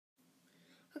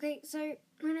Okay, so I've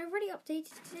already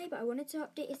updated today, but I wanted to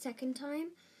update a second time.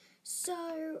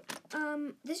 So,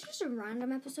 this is just a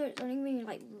random episode. It's only going to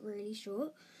be, really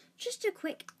short. Just a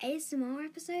quick ASMR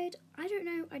episode. I don't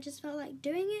know, I just felt like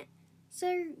doing it.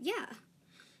 So, yeah.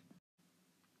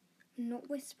 Not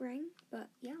whispering, but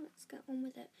yeah, let's get on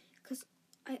with it. Because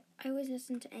I always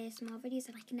listen to ASMR videos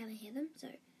and I can never hear them, so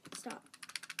start.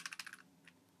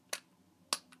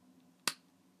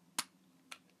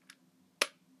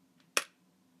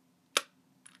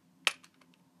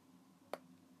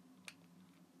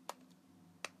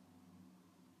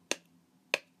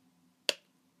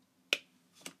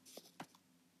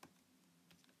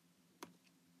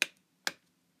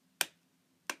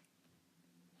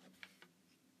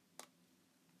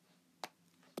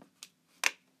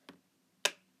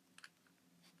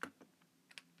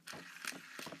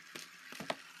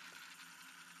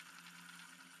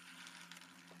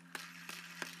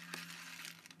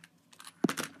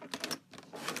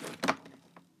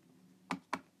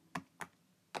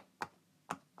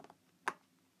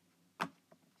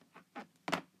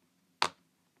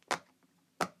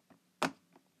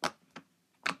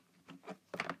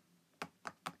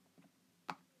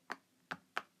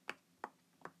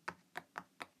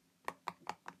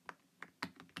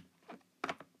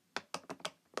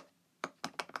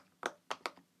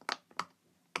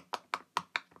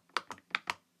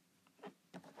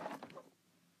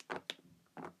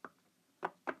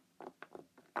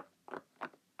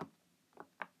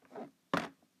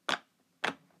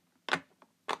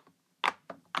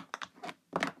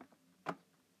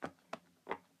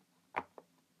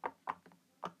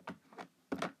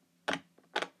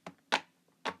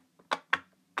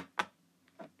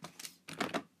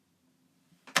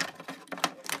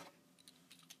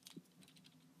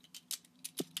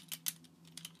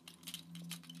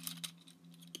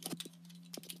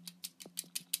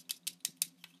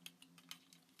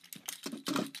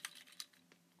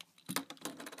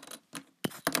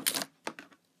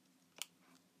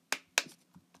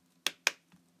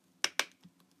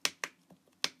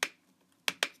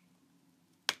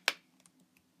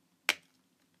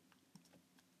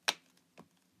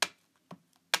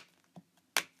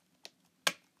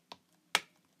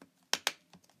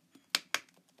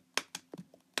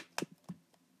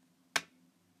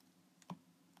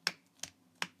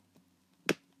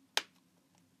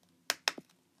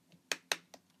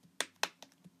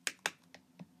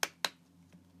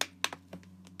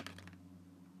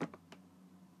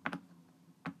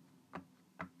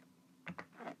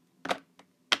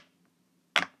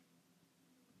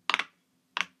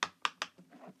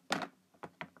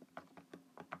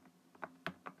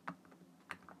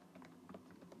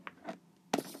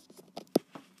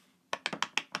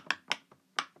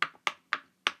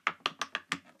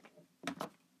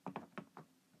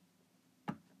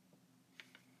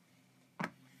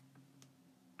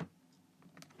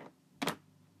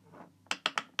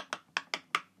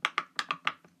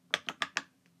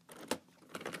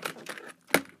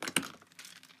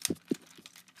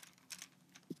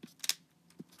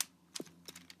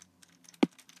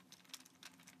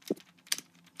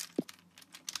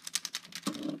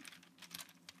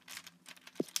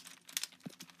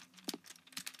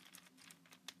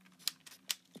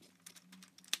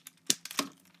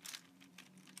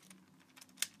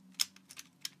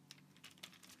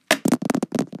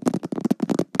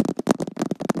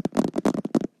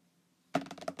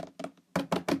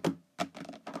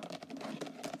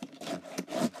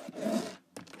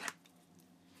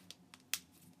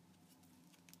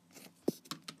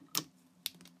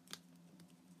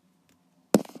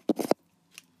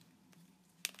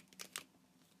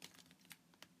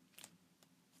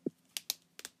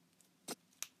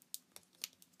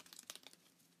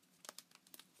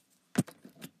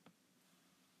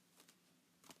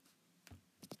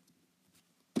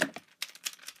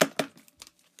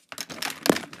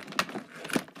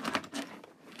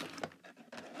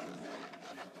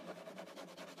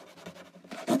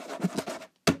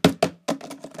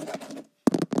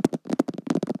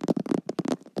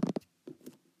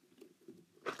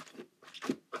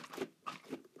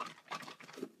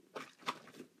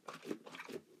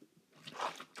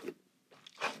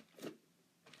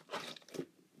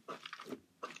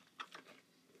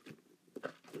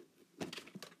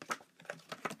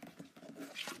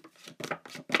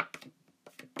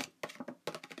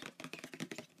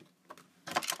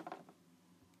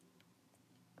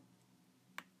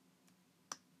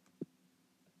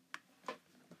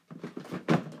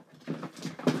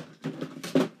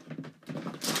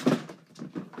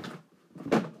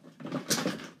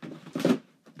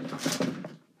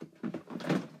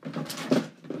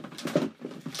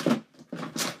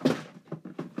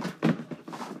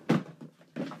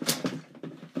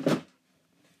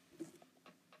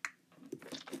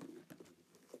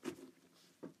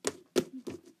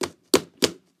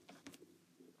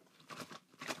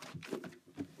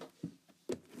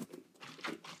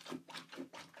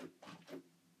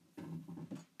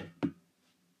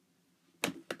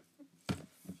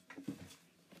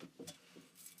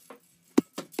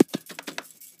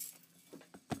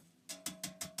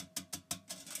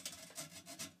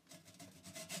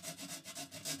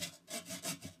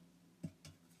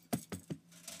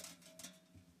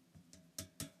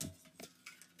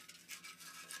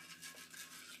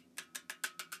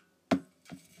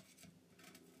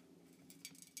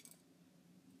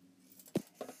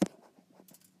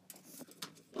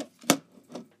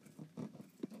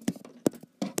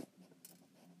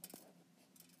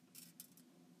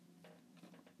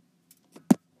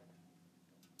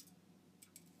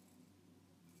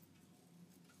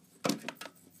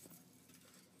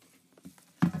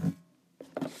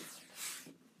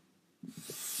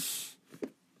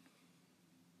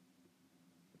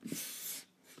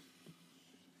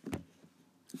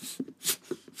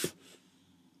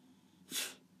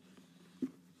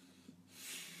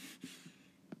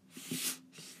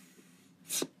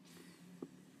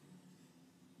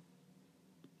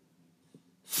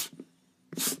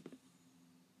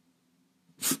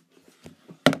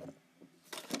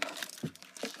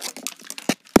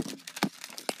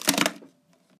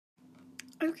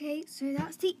 Okay, so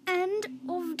that's the end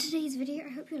of today's video. I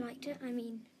hope you liked it. I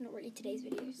mean, not really today's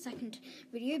video, second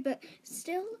video, but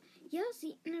still, yeah, that's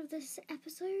the end of this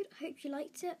episode. I hope you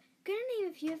liked it. I'm going to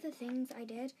name a few of the things I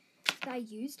did that I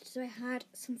used. So I had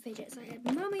some fidgets. I had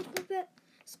a mermaid puppet,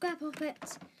 square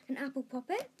puppet, an apple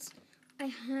puppet. I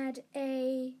had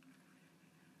a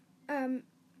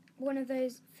one of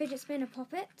those fidget spinner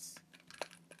puppets,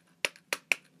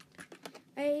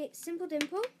 a simple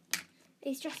dimple,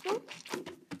 a stress ball,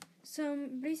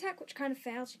 some blue tack, which kind of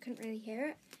failed, you couldn't really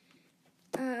hear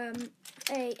it,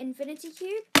 a infinity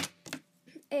cube,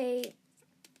 a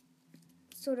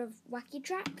sort of wacky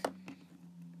track,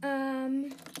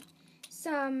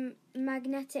 some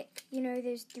magnetic, you know,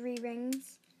 those 3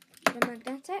 rings that are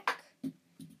magnetic,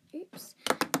 oops,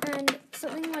 and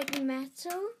something like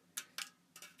metal,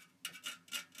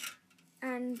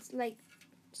 and like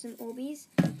some Orbeez,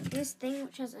 this thing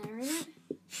which has air in it.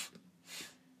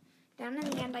 Down in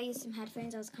the end I used some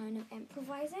headphones, I was kind of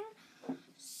improvising.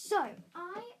 So,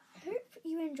 I hope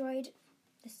you enjoyed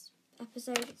this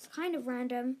episode. It's kind of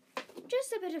random,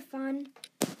 just a bit of fun.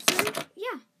 So,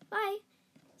 yeah, bye.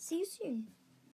 See you soon.